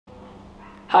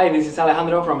Hi, this is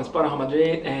Alejandro from Spotahome,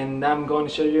 Madrid, and I'm going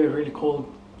to show you a really cool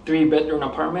 3-bedroom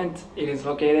apartment. It is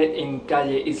located in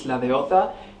Calle Isla de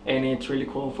Oza, and it's really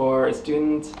cool for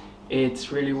students.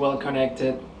 It's really well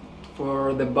connected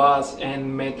for the bus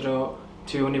and metro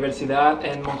to Universidad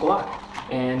and Moncloa.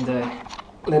 And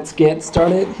let's get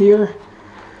started here.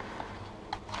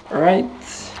 Alright,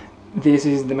 this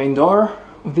is the main door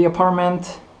of the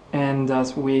apartment, and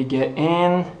as we get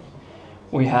in,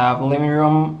 we have living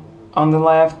room on the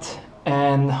left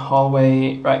and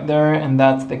hallway right there, and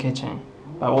that's the kitchen,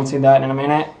 but we'll see that in a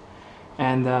minute.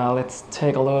 And let's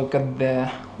take a look at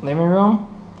the living room.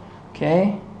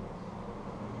 Okay,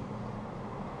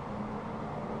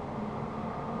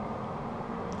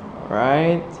 all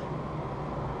right,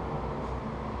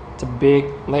 it's a big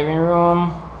living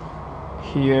room.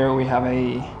 Here we have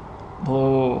a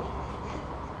blue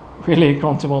really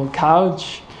comfortable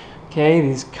couch. Okay,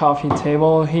 this coffee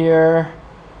table here,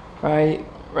 right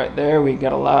there. We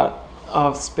got a lot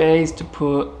of space to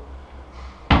put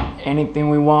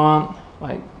anything we want,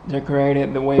 like decorate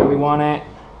it the way we want it.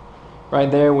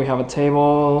 Right there we have a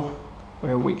table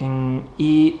where we can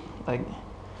eat like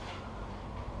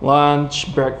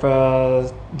lunch,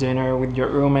 breakfast, dinner with your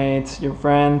roommates, your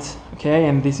friends. Okay,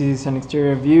 and this is an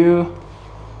exterior view.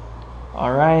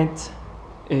 All right,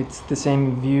 it's the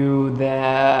same view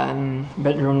than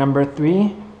bedroom number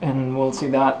 3, and we'll see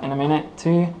that in a minute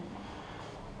too.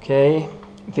 Okay,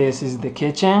 this is the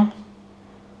kitchen.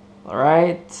 All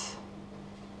right,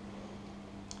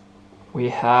 we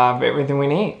have everything we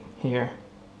need here.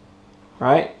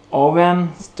 Right,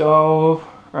 oven, stove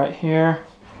right here.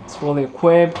 It's fully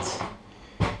equipped.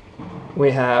 We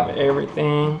have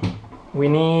everything we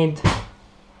need.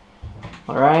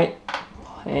 All right,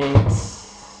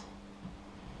 plates,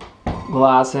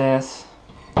 glasses.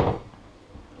 All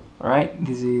right,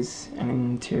 this is an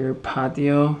interior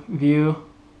patio view.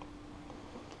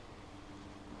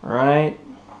 All right,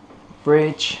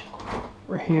 fridge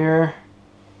right here,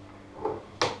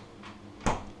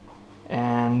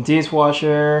 and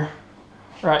dishwasher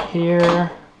right here.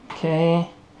 Okay,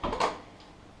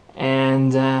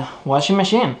 and washing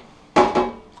machine.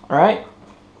 All right.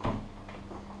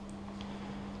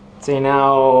 See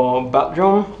now,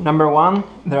 bathroom number 1.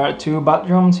 There are 2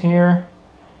 bathrooms here.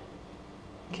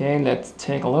 Okay, let's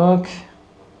take a look.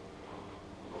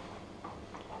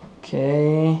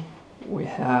 Okay, we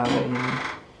have a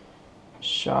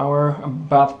shower, a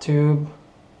bathtub.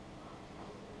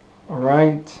 All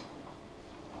right.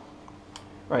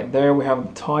 Right there we have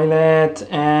the toilet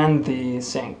and the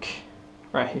sink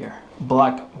right here,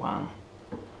 black one.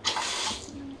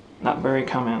 Not very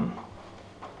common.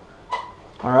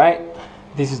 All right,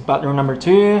 this is bathroom number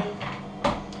 2.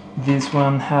 This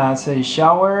one has a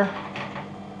shower.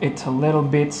 It's a little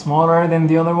bit smaller than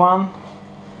the other one,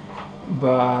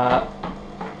 but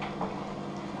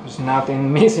there's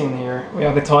nothing missing here. We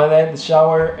have the toilet, the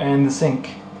shower, and the sink.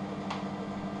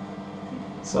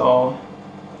 So,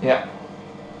 yeah.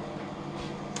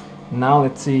 Now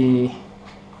let's see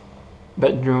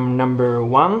bedroom number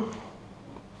 1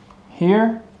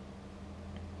 here.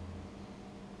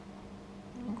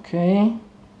 Okay.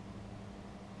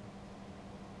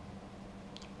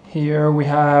 Here we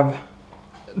have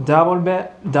double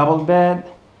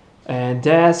bed, a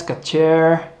desk, a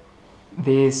chair,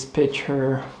 this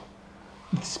picture,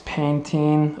 this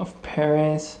painting of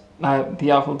Paris,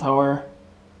 the Eiffel Tower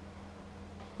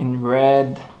in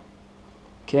red.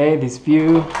 Okay, this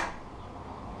view.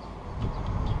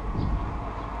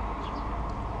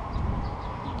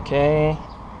 Okay,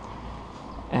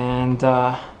 and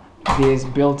this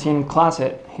built-in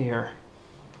closet here.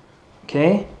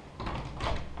 Okay,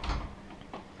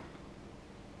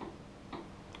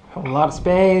 a lot of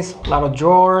space, a lot of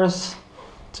drawers.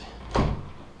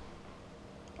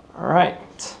 All right,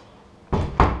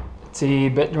 let's see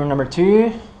bedroom number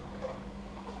 2.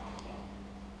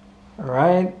 All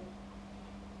right,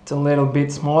 it's a little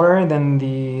bit smaller than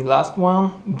the last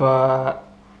one, but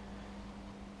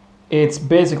it's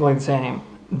basically the same.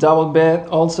 Double bed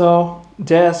also,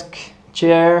 desk,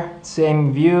 chair,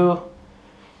 same view,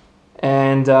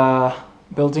 and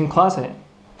built-in closet.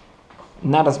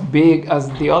 Not as big as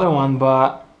the other one,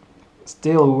 but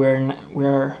still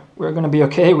we're gonna be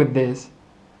okay with this.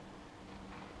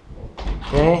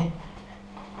 Okay,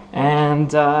 and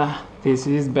this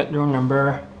is bedroom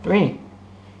number 3.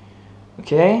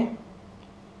 Okay,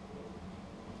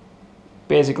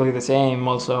 basically the same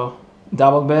also.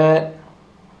 Double bed,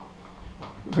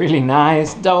 really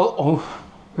nice,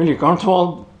 really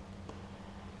comfortable.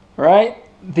 Right,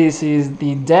 this is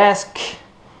the desk,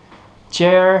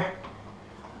 chair,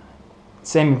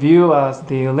 Same view as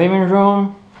the living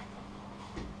room.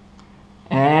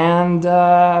 and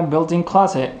built-in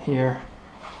closet here.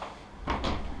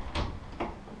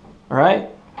 All right.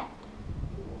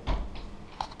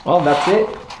 Well, that's it.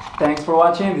 Thanks for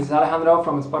watching. This is Alejandro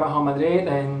from Spotahome Madrid,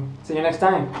 and see you next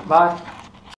time. Bye.